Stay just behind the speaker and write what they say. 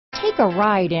Take a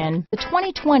ride in the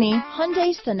 2020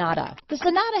 Hyundai Sonata. The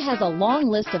Sonata has a long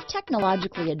list of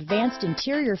technologically advanced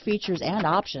interior features and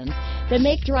options that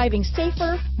make driving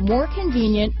safer, more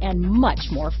convenient, and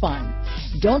much more fun.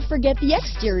 Don't forget the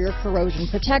exterior corrosion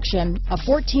protection, a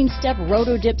 14-step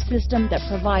roto-dip system that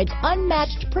provides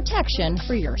unmatched protection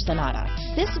for your Sonata.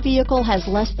 This vehicle has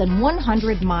less than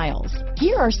 100 miles.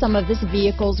 Here are some of this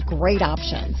vehicle's great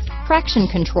options: traction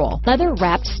control,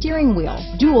 leather-wrapped steering wheel,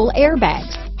 dual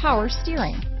airbags, power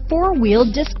steering, four-wheel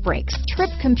disc brakes,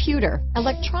 trip computer,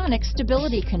 electronic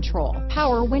stability control,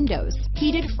 power windows,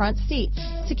 heated front seats,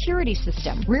 security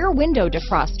system, rear window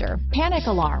defroster, panic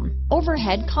alarm,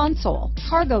 overhead console,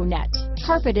 cargo net,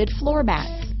 carpeted floor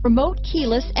mats, remote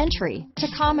keyless entry,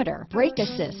 tachometer, brake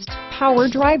assist, power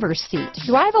driver's seat.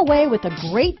 Drive away with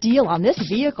a great deal on this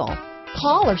vehicle.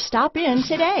 Call or stop in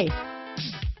today.